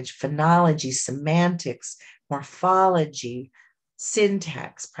language, phonology, semantics, morphology,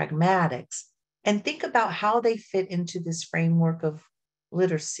 syntax, pragmatics, and think about how they fit into this framework of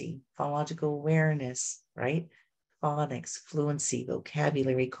literacy, phonological awareness, right? Phonics, fluency,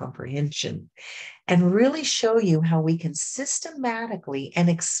 vocabulary comprehension, and really show you how we can systematically and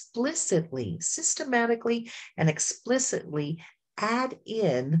explicitly add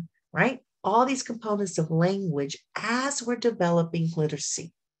in, right, all these components of language as we're developing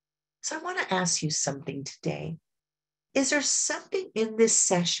literacy. So I want to ask you something today. Is there something in this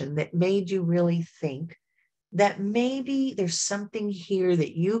session that made you really think that maybe there's something here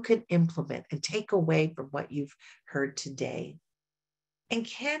that you can implement and take away from what you've heard today? And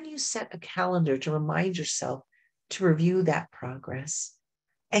can you set a calendar to remind yourself to review that progress?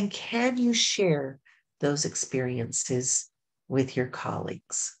 And can you share those experiences with your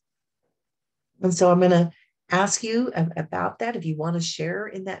colleagues? And so I'm going to ask you about that. If you want to share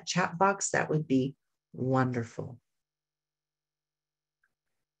in that chat box, that would be wonderful.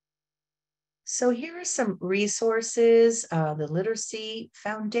 So here are some resources. The Literacy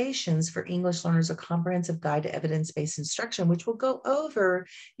Foundations for English Learners, a comprehensive guide to evidence-based instruction, which will go over,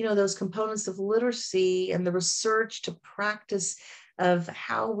 those components of literacy and the research to practice of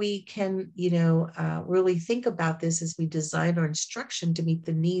how we can, really think about this as we design our instruction to meet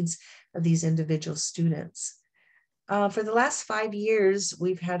the needs of these individual students. For the last 5 years,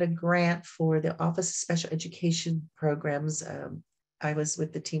 we've had a grant for the Office of Special Education Programs. I was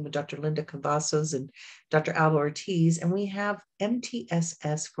with the team of Dr. Linda Cavazos and Dr. Alba Ortiz, and we have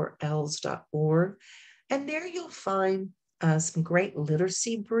mtssforels.org. And there you'll find some great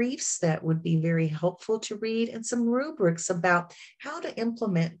literacy briefs that would be very helpful to read, and some rubrics about how to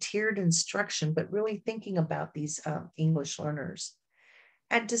implement tiered instruction, but really thinking about these English learners.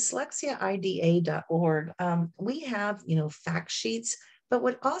 At dyslexiaida.org, we have, fact sheets. But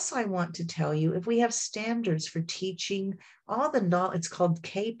what also I want to tell you, if we have standards for teaching all the knowledge, it's called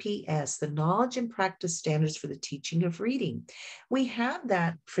KPS, the Knowledge and Practice Standards for the Teaching of Reading. We have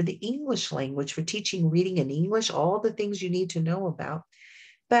that for the English language, for teaching reading in English, all the things you need to know about.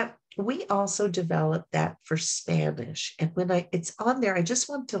 But we also developed that for Spanish. And when it's on there, I just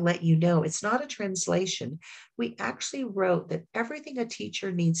want to let you know, it's not a translation. We actually wrote that everything a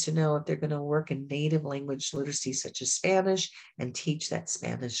teacher needs to know if they're going to work in native language literacy, such as Spanish, and teach that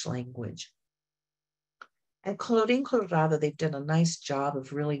Spanish language. At Colorín Colorado, they've done a nice job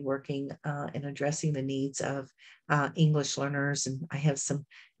of really working and addressing the needs of English learners. And I have some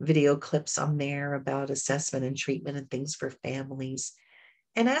video clips on there about assessment and treatment and things for families.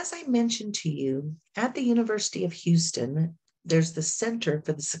 And as I mentioned to you, at the University of Houston, there's the Center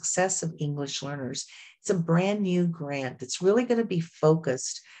for the Success of English Learners. It's a brand new grant that's really going to be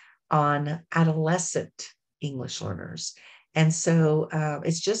focused on adolescent English learners. And so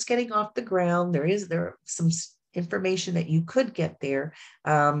it's just getting off the ground. There are some information that you could get there,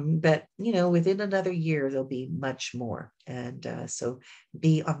 but within another year, there'll be much more. And so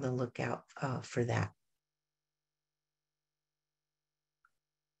be on the lookout for that.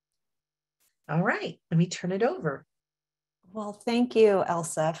 All right, let me turn it over. Well, thank you,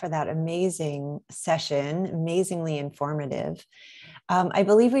 Elsa, for that amazing session, amazingly informative. I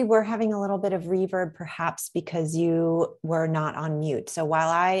believe we were having a little bit of reverb, perhaps because you were not on mute. So while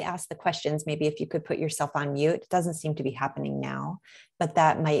I ask the questions, maybe if you could put yourself on mute, it doesn't seem to be happening now, but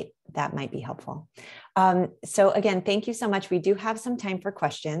that might be helpful. So again, thank you so much. We do have some time for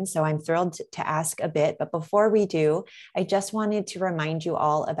questions, so I'm thrilled to ask a bit. But before we do, I just wanted to remind you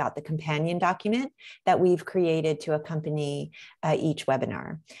all about the companion document that we've created to accompany each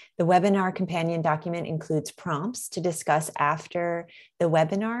webinar. The webinar companion document includes prompts to discuss after the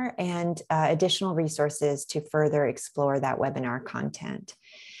webinar and additional resources to further explore that webinar content.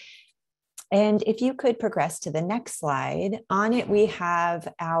 And if you could progress to the next slide, on it we have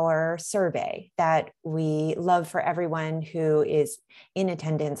our survey that we love for everyone who is in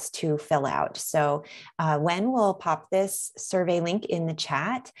attendance to fill out. So Wen will pop this survey link in the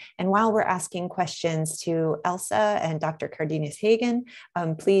chat. And while we're asking questions to Elsa and Dr. Cárdenas-Hagan,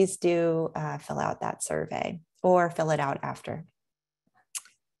 please do fill out that survey or fill it out after.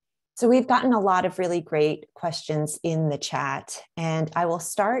 So we've gotten a lot of really great questions in the chat, and I will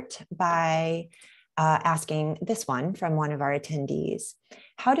start by asking this one from one of our attendees.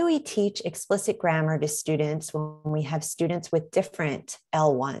 How do we teach explicit grammar to students when we have students with different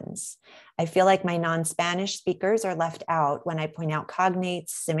L1s? I feel like my non-Spanish speakers are left out when I point out cognates,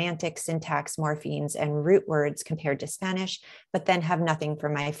 semantics, syntax, morphemes, and root words compared to Spanish, but then have nothing for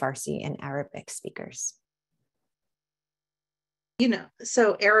my Farsi and Arabic speakers.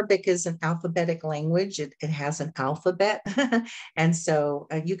 So Arabic is an alphabetic language. It has an alphabet. And so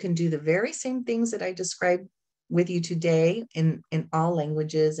you can do the very same things that I described with you today in all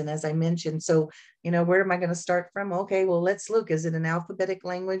languages. And as I mentioned, so, where am I going to start from? Okay, well, let's look. Is it an alphabetic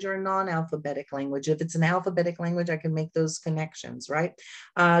language or a non-alphabetic language? If it's an alphabetic language, I can make those connections, right?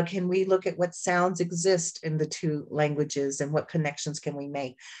 Can we look at what sounds exist in the two languages and what connections can we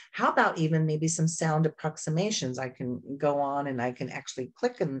make? How about even maybe some sound approximations? I can go on and I can actually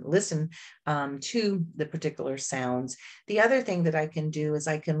click and listen to the particular sounds. The other thing that I can do is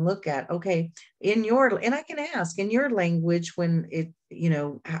I can look at, okay, and I can ask in your language when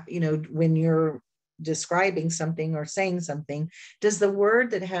when you're describing something or saying something, does the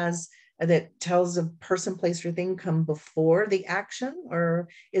word that tells a person, place, or thing come before the action, or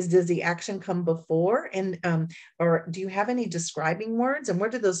does the action come before? And or do you have any describing words, and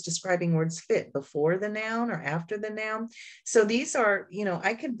where do those describing words fit, before the noun or after the noun? So these are,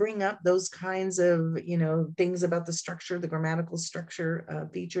 I could bring up those kinds of things about the structure, the grammatical structure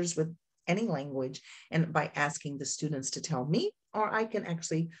features with any language, and by asking the students to tell me, or I can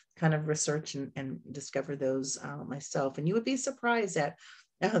actually kind of research and discover those myself. And you would be surprised that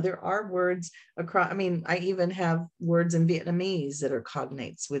there are words across. I mean, I even have words in Vietnamese that are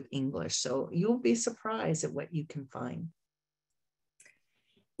cognates with English. So you'll be surprised at what you can find.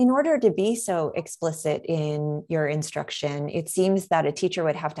 In order to be so explicit in your instruction, it seems that a teacher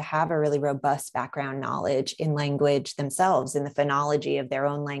would have to have a really robust background knowledge in language themselves, in the phonology of their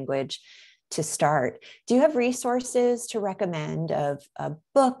own language to start. Do you have resources to recommend of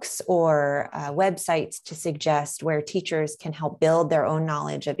books or websites to suggest where teachers can help build their own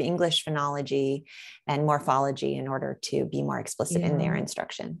knowledge of English phonology and morphology in order to be more explicit in their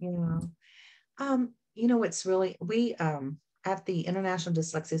instruction? It's really, we, at the International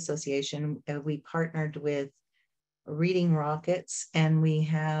Dyslexia Association, we partnered with Reading Rockets, and we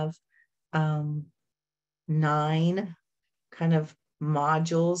have 9 kind of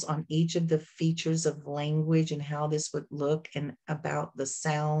modules on each of the features of language and how this would look, and about the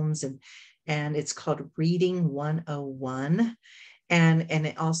sounds, and it's called Reading 101. And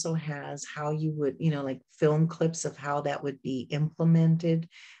it also has how you would, like film clips of how that would be implemented.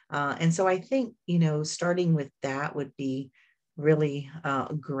 And so I think, starting with that would be really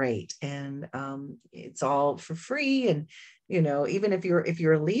great. And it's all for free. And, even if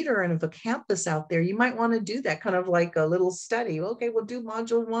you're a leader and of a campus out there, you might want to do that kind of like a little study. Okay, we'll do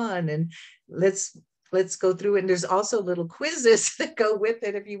module 1 and let's go through. And there's also little quizzes that go with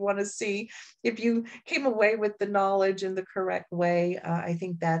it if you want to see if you came away with the knowledge in the correct way. I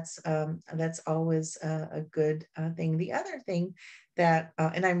think that's always a good thing. The other thing that,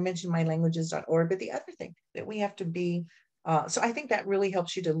 and I mentioned mylanguages.org, but the other thing that we have to be, so I think that really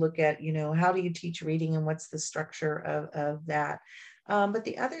helps you to look at, how do you teach reading and what's the structure of that. But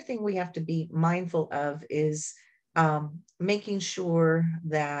the other thing we have to be mindful of is making sure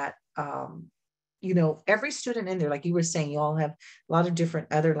that, every student in there, like you were saying, you all have a lot of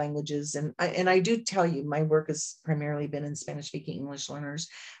different other languages. And I do tell you, my work has primarily been in Spanish speaking English learners,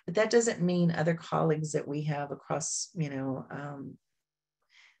 but that doesn't mean other colleagues that we have across,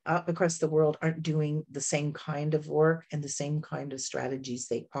 across the world aren't doing the same kind of work and the same kind of strategies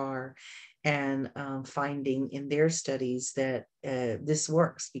they are, and finding in their studies that this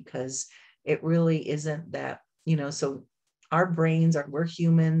works, because it really isn't that, so our brains we're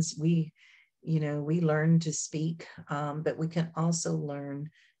humans, we learn to speak, but we can also learn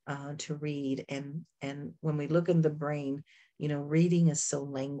to read. And when we look in the brain, reading is so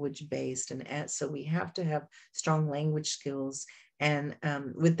language based, and so we have to have strong language skills. And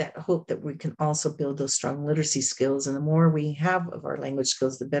with that hope that we can also build those strong literacy skills. And the more we have of our language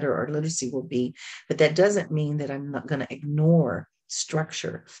skills, the better our literacy will be. But that doesn't mean that I'm not going to ignore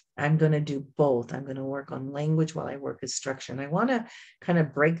structure. I'm going to do both. I'm going to work on language while I work at structure. And I want to kind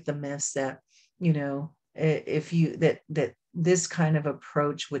of break the myths that, if you, that this kind of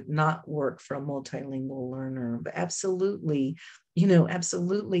approach would not work for a multilingual learner, but absolutely,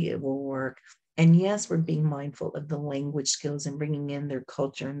 absolutely it will work. And yes, we're being mindful of the language skills and bringing in their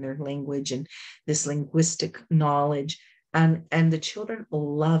culture and their language and this linguistic knowledge. And the children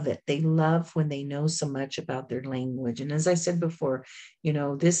love it. They love when they know so much about their language. And as I said before,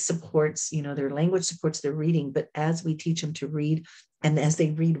 this supports, their language supports their reading. But as we teach them to read, and as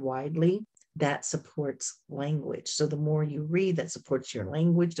they read widely, that supports language. So the more you read, that supports your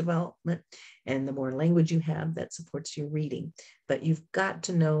language development, and the more language you have, that supports your reading. But you've got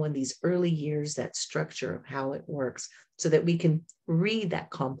to know in these early years that structure of how it works, so that we can read that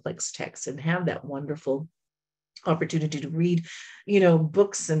complex text and have that wonderful opportunity to read,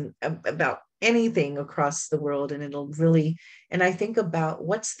 books and about anything across the world. And it'll really, and I think about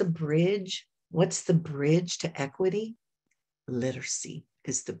what's the bridge to equity? Literacy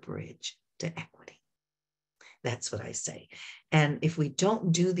is the bridge to equity. That's what I say. And if we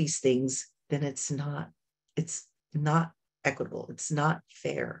don't do these things, then it's not equitable. It's not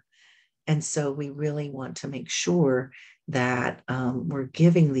fair. And so we really want to make sure that we're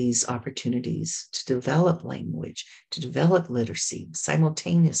giving these opportunities to develop language, to develop literacy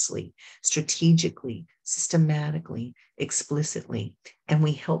simultaneously, strategically, systematically, explicitly. And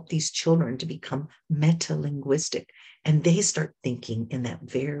we help these children to become metalinguistic. And they start thinking in that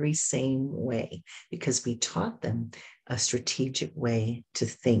very same way, because we taught them a strategic way to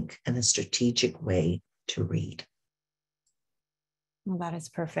think and a strategic way to read. Well, that is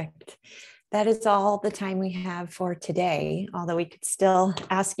perfect. That is all the time we have for today, although we could still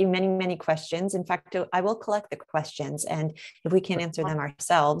ask you many, many questions. In fact, I will collect the questions, and if we can't answer them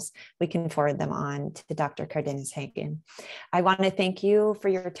ourselves, we can forward them on to Dr. Cárdenas-Hagan. I want to thank you for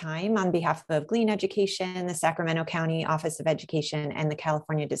your time on behalf of Glean Education, the Sacramento County Office of Education, and the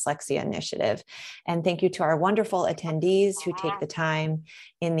California Dyslexia Initiative. And thank you to our wonderful attendees who take the time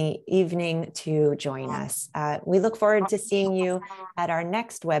in the evening to join us. We look forward to seeing you at our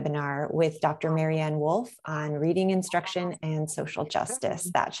next webinar with Dr. Marianne Wolf on reading instruction and social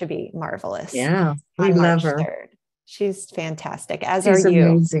justice. That should be marvelous. Yeah, we love her. 3rd. She's fantastic, as She's are you.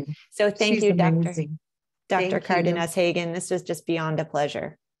 Amazing. So thank She's you, amazing. Dr. Cárdenas-Hagan. This was just beyond a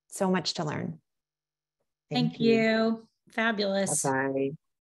pleasure. So much to learn. Thank you. Fabulous. Bye-bye.